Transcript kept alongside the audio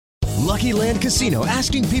Lucky Land Casino,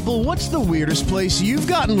 asking people, what's the weirdest place you've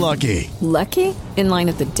gotten lucky? Lucky? In line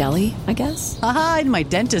at the deli, I guess? Aha, in my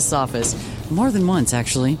dentist's office. More than once,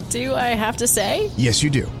 actually. Do I have to say? Yes, you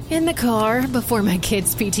do. In the car before my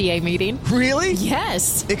kids' PTA meeting. Really?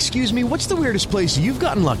 Yes. Excuse me, what's the weirdest place you've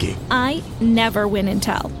gotten lucky? I never win and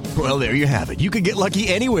tell. Well, there you have it. You can get lucky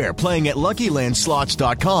anywhere, playing at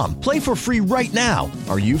LuckyLandSlots.com. Play for free right now.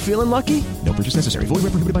 Are you feeling lucky? No purchase necessary. Void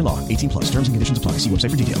where prohibited by law. 18 plus. Terms and conditions apply. See website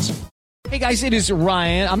for details. Hey guys, it is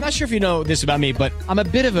Ryan. I'm not sure if you know this about me, but I'm a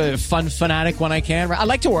bit of a fun fanatic when I can. I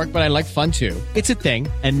like to work, but I like fun too. It's a thing.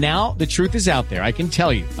 And now the truth is out there. I can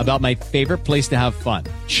tell you about my favorite place to have fun.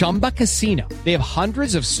 Chumba Casino. They have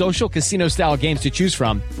hundreds of social casino style games to choose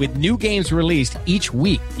from with new games released each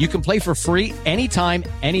week. You can play for free anytime,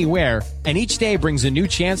 anywhere. And each day brings a new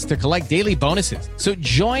chance to collect daily bonuses. So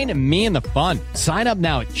join me in the fun. Sign up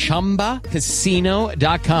now at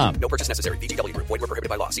ChumbaCasino.com. No purchase necessary. VGW Group. Void where prohibited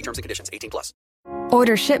by law. See terms and conditions. 18 plus.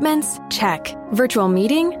 Order shipments? Check. Virtual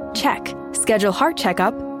meeting? Check. Schedule heart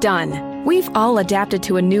checkup? Done. We've all adapted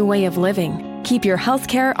to a new way of living. Keep your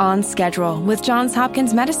healthcare on schedule with Johns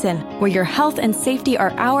Hopkins Medicine, where your health and safety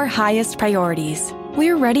are our highest priorities.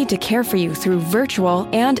 We're ready to care for you through virtual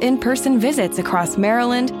and in-person visits across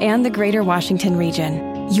Maryland and the greater Washington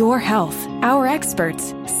region. Your health, our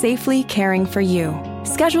experts, safely caring for you.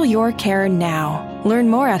 Schedule your care now. Learn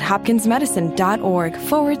more at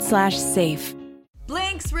hopkinsmedicine.org/safe.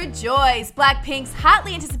 Blinks rejoice! Blackpink's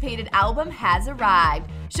hotly anticipated album has arrived.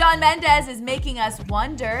 Shawn Mendes is making us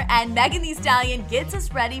wonder, and Megan Thee Stallion gets us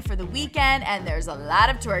ready for the weekend, and there's a lot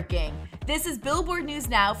of twerking. This is Billboard News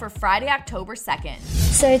Now for Friday, October 2nd.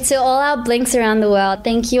 So to all our Blinks around the world,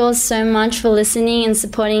 thank you all so much for listening and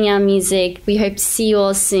supporting our music. We hope to see you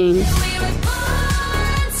all soon.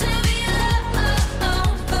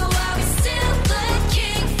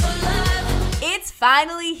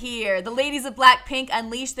 Finally here, the ladies of Blackpink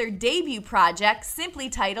unleashed their debut project,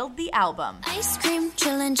 simply titled The Album. Ice cream,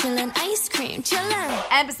 chillin', chillin', ice cream, chillin'.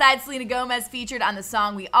 And besides Selena Gomez featured on the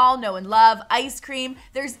song we all know and love, Ice Cream,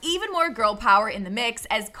 there's even more girl power in the mix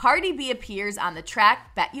as Cardi B appears on the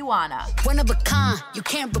track Bet You Wanna. One of a kind, you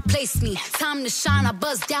can't replace me. Time to shine, I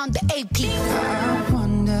buzz down the AP. I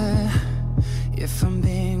wonder if I'm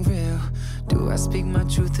being real. Do I speak my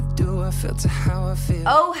truth or do I filter how I feel?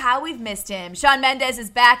 Oh, how we've missed him. Shawn Mendes is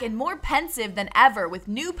back and more pensive than ever with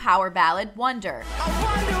new power ballad, Wonder. I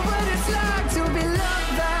wonder what it's like to be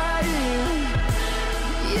loved by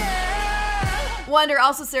you. Yeah. Wonder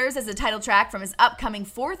also serves as a title track from his upcoming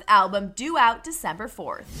fourth album, due out December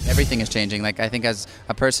 4th. Everything is changing. Like, I think as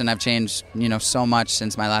a person, I've changed, so much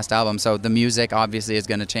since my last album. So the music obviously is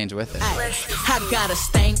going to change with it. I got a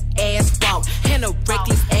stank ass walk and a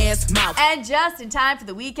reckless ass mouth. And just in time for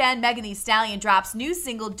the weekend, Megan Thee Stallion drops new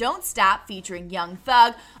single Don't Stop featuring Young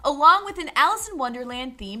Thug, along with an Alice in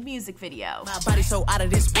Wonderland themed music video. My body so out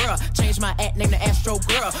of this world. Change my act, name the Astro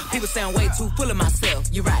Girl. People sound way too full of myself.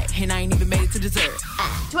 You're right, and I ain't even made it to dessert.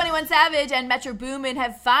 21 Savage and Metro Boomin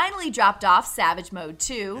have finally dropped off Savage Mode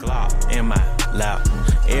 2. Glock in my lap,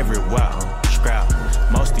 everywhere on scrap.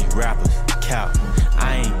 Most these rappers cap,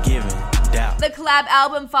 I ain't giving doubt. The collab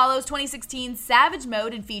album follows 2016's Savage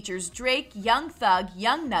Mode and features Drake, Young Thug,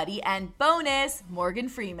 Young Nutty, and bonus, Morgan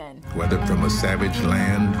Freeman. Whether from a savage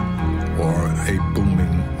land or a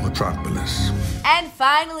booming metropolis. And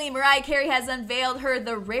finally, Mariah Carey has unveiled her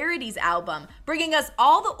The Rarities album, bringing us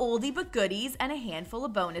all the oldie but goodies and a handful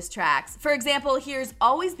of bonus tracks. For example, here's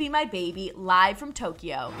Always Be My Baby, live from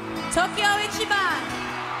Tokyo. Tokyo Ichiban!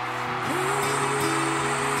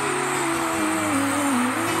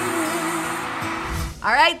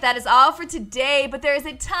 All right, that is all for today, but there is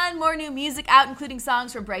a ton more new music out, including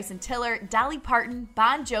songs from Bryson Tiller, Dolly Parton,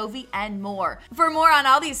 Bon Jovi, and more. For more on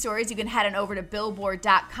all these stories, you can head on over to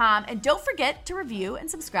Billboard.com, and don't forget to review and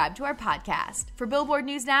subscribe to our podcast. For Billboard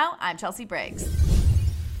News Now, I'm Chelsea Briggs.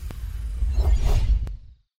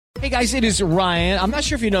 Hey guys, it is Ryan. I'm not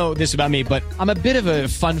sure if you know this about me, but I'm a bit of a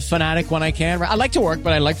fun fanatic when I can. I like to work,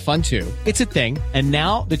 but I like fun too. It's a thing. And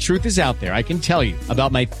now the truth is out there. I can tell you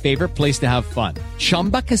about my favorite place to have fun.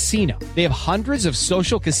 Chumba Casino. They have hundreds of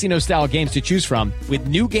social casino style games to choose from with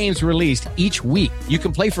new games released each week. You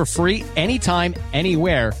can play for free anytime,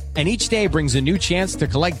 anywhere. And each day brings a new chance to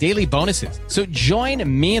collect daily bonuses. So join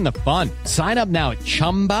me in the fun. Sign up now at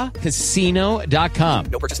ChumbaCasino.com.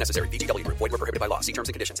 No purchase necessary. VGW Group. Void where prohibited by law. See terms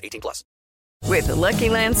and conditions. 18 plus. With the Lucky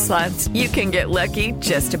Land Slots, you can get lucky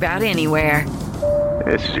just about anywhere.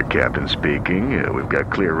 This is your captain speaking. We've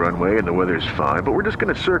got clear runway and the weather's fine, but we're just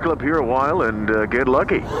going to circle up here a while and get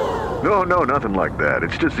lucky. No, nothing like that.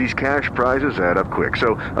 It's just these cash prizes add up quick.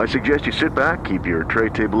 So I suggest you sit back, keep your tray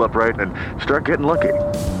table upright, and start getting lucky.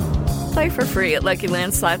 Play for free at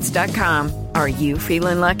LuckyLandSlots.com. Are you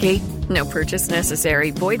feeling lucky? No purchase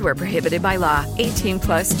necessary. Void where prohibited by law.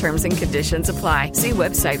 18+ terms and conditions apply. See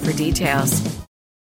website for details.